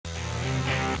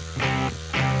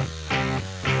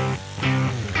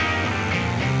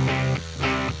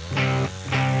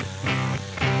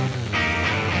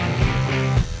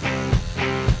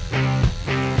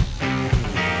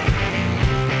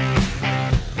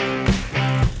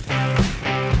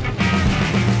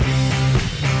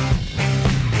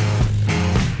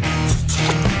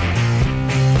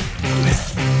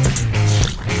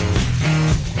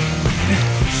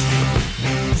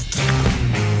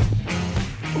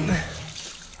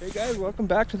Hey guys, welcome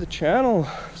back to the channel.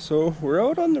 So we're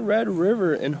out on the Red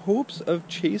River in hopes of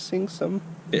chasing some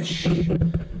fish. So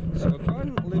I've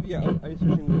gotten Olivia out ice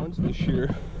fishing once this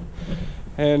year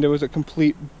and it was a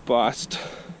complete bust.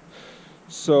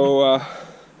 So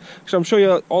actually I'm showing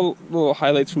you all the little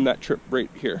highlights from that trip right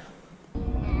here.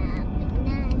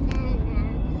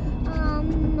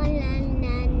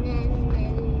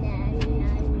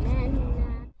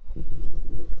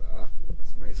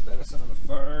 On the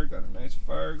fire, got a nice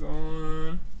fire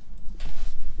going.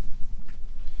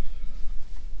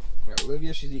 Got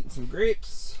Olivia, she's eating some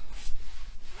grapes.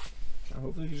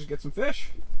 Hopefully we just get some fish.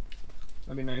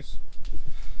 That'd be nice.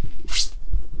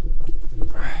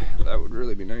 That would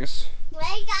really be nice.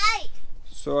 Wait, guys.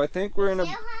 So I think we're in a.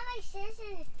 Still have my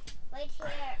scissors right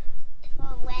here for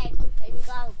where it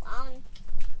goes on.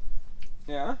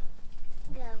 Yeah.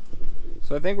 Go.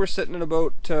 So I think we're sitting at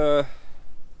about.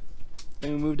 I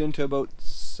think we moved into about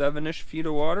 7-ish feet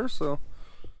of water, so.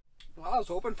 Well, I was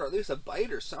hoping for at least a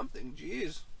bite or something.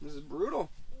 Jeez, this is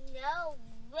brutal. No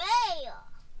way.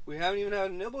 We haven't even had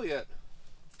a nibble yet.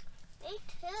 Me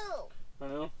too. I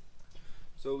know.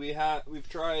 So we've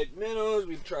tried minnows,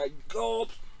 we've tried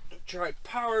gulps, we've tried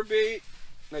power bait,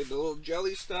 like the little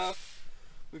jelly stuff.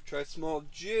 We've tried small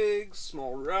jigs,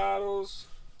 small rattles,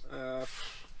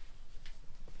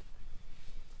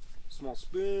 small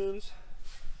spoons.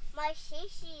 My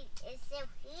shishi is still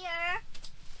here.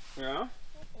 Yeah?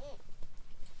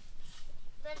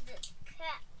 But the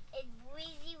crab is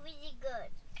really, really good.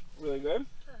 Really good?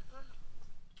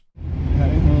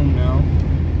 Heading home now.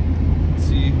 Let's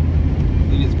see.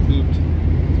 Lydia's pooped.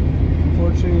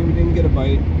 Unfortunately, we didn't get a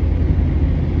bite.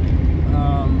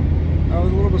 I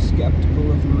was a little bit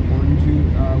skeptical if we were going to.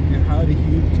 We had a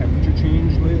huge temperature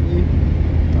change lately.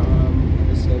 Like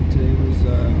I said, today was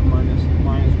minus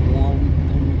 1.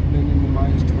 Been in the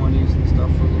minus 20s and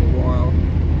stuff for a little while.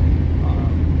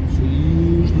 So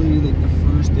usually like the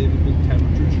first day of a big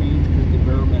temperature change, because the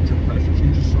barometric pressure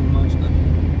changes so much that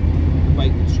the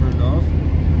bite gets turned off.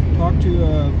 Talked to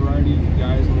a variety of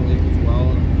guys on the lake as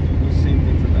well, and it was the same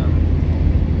thing for them.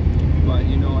 But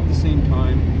you know, at the same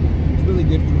time, it's really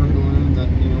good for her to learn that,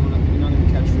 you know, you're not going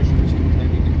to catch fish every single time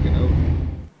you get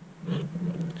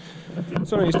out.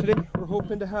 So anyways, today we're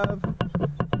hoping to have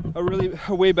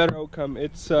a way better outcome.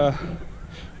 It's you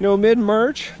know,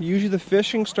 mid-March. Usually the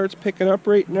fishing starts picking up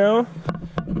right now.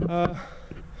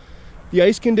 The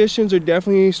ice conditions are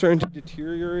definitely starting to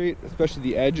deteriorate, especially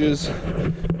the edges.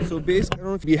 So basically, I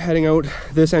don't know if you'll be heading out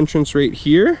this entrance right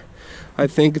here. I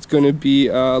think it's going to be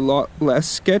a lot less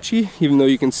sketchy, even though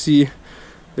you can see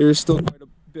there's still quite a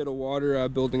bit of water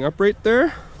building up right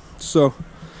there. So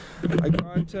I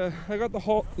got the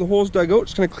holes dug out.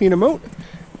 Just going to clean them out.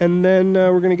 And then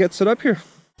we're going to get set up here.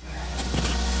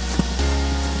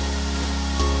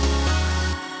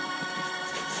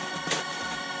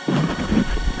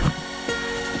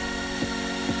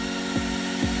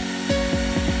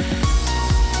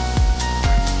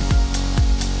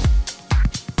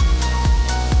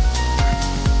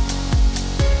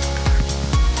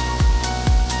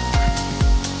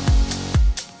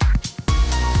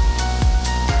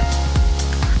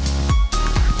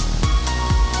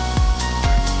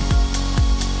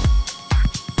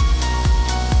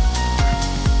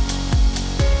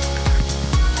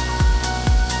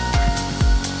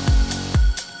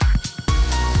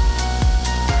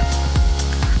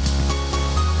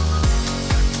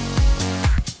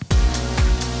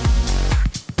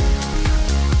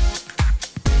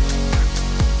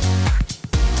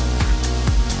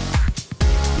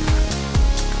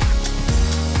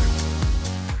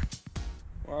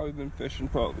 We've been fishing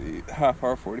probably half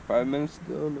hour, 45 minutes,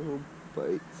 still no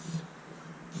bites.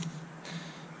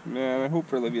 Man, I hope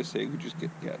for Olivia's sake we just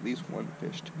get at least one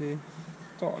fish today.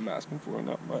 That's all I'm asking for,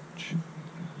 not much.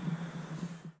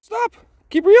 Stop!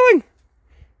 Keep reeling!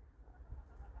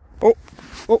 Oh,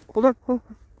 hold on.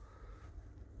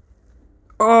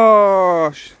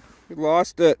 Oh, we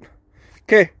lost it.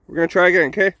 Okay, we're gonna try again,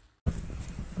 okay?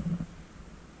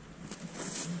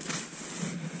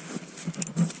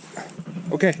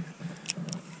 Okay.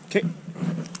 Take it.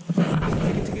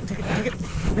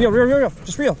 Reel.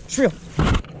 Just reel.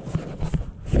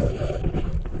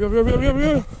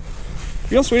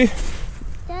 Reel, sweetie.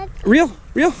 Reel.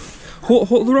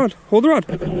 Hold the rod.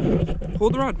 Okay,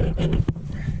 hold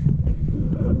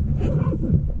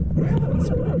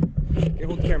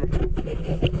the camera.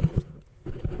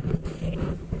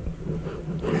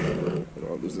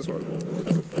 I'll lose this one.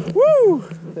 Woo!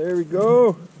 There we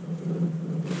go.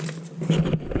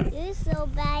 You're so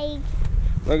big.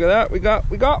 Look at that. We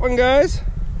got one, guys.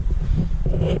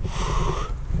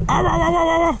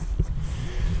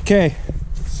 Okay.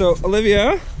 So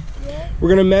Olivia, Yeah. we're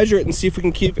gonna measure it and see if we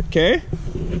can keep it, okay?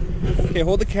 Okay,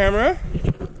 hold the camera.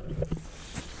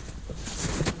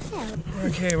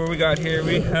 Okay, what we got here?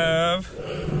 We have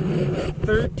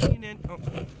 13 inches. Oh.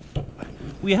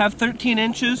 We have 13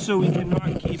 inches, so we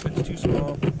cannot keep it. It's too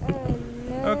small.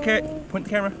 No. Okay, point the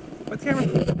camera. Point the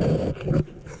camera.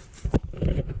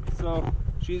 So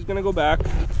she's gonna go back.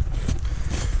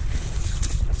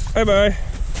 Bye bye.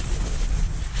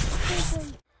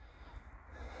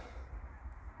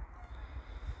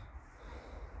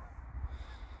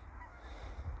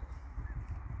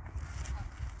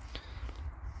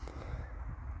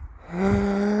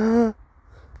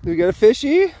 Do we got a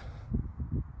fishy?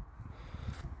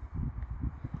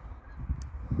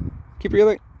 Keep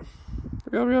reeling.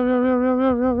 Reel, reel, reel, reel, reel,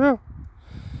 reel, reel, reel.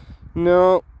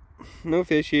 No, no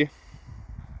fishy.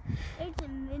 There's a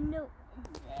minnow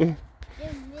in there.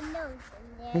 There's minnows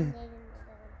in there.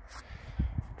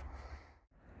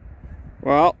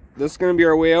 Well, this is gonna be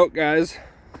our way out, guys.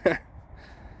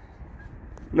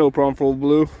 No problem for old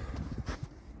Blue.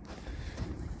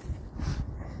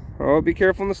 Oh, be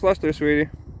careful in the slush there, sweetie.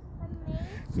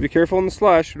 Be careful in the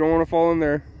slush. You don't want to fall in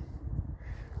there.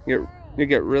 You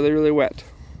get really, really wet.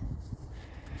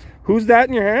 Who's that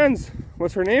in your hands?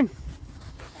 What's her name?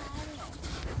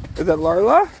 Is that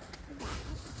Larla?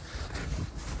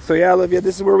 So yeah, Olivia,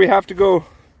 this is where we have to go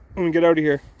when we get out of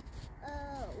here.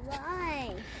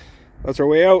 Why? That's our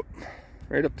way out.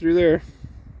 Right up through there.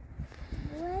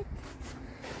 What?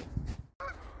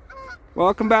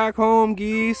 Welcome back home,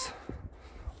 geese.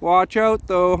 Watch out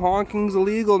though, honking's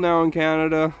illegal now in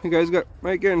Canada. You guys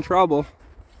might get in trouble.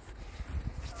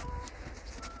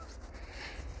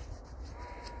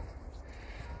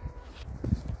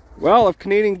 Well, if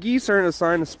Canadian geese aren't a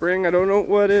sign of spring, I don't know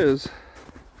what is.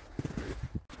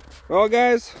 Well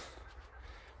guys,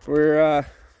 we're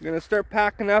gonna start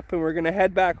packing up and we're gonna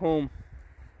head back home.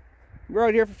 We're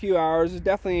out here for a few hours. It's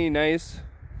definitely nice.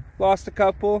 Lost a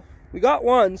couple. We got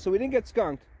one, so we didn't get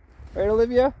skunked. Right,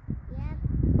 Olivia?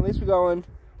 At least we got one.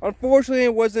 Unfortunately,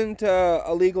 it wasn't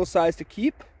a legal size to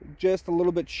keep, just a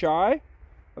little bit shy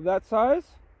of that size.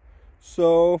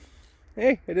 So,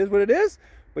 hey, it is what it is.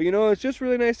 But you know, it's just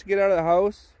really nice to get out of the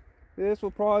house. This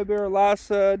will probably be our last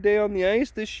day on the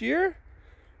ice this year.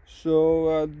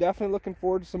 So, definitely looking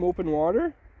forward to some open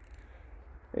water.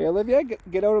 Hey, Olivia,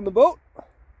 get out on the boat.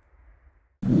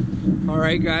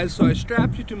 Alright guys, so I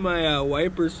strapped you to my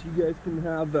wipers so you guys can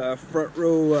have a front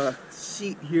row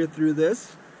seat here through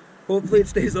this. Hopefully it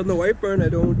stays on the wiper and I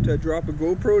don't drop a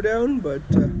GoPro down, but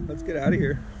let's get out of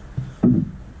here.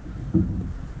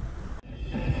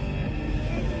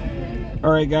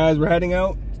 Alright guys, we're heading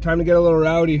out. It's time to get a little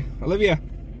rowdy. Olivia,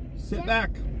 sit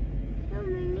back. No,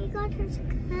 Mommy got her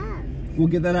cup. We'll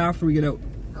get that after we get out.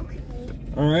 Okay.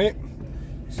 Alright,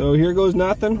 so here goes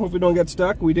nothing. Hope we don't get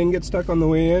stuck. We didn't get stuck on the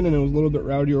way in and it was a little bit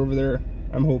rowdy over there,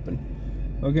 I'm hoping.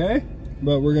 Okay?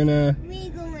 But we're gonna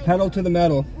pedal to the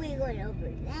metal. We're going over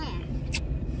there.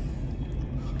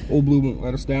 Old Blue won't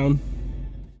let us down.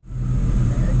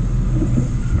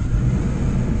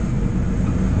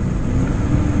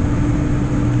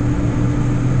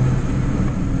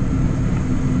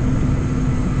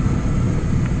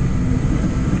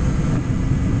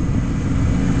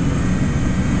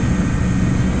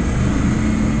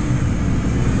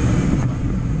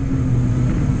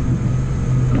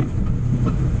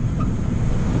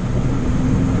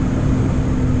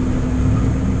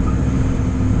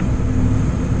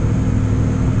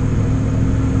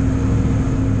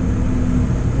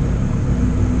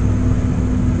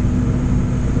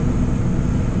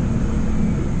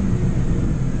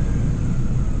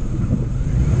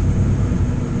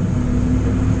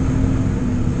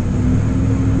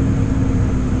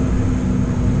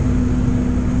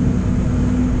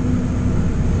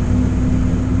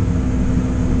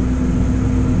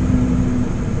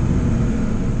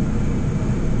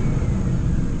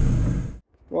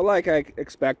 Well, like I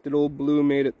expected, Old Blue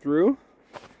made it through.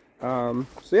 So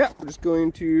yeah, we're just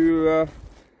going to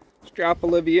strap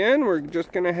Olivia in. We're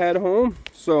just gonna head home.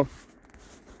 So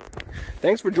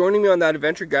thanks for joining me on that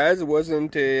adventure, guys. It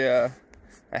wasn't a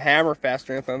hammer fest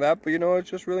or anything like that, but you know, it's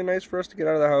just really nice for us to get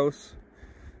out of the house.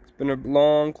 It's been a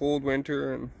long, cold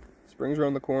winter, and spring's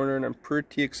around the corner, and I'm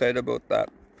pretty excited about that.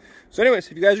 So anyways,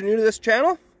 if you guys are new to this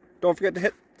channel, don't forget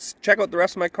to check out the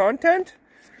rest of my content.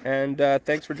 And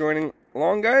thanks for joining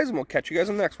along, guys, and we'll catch you guys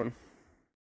in the next one.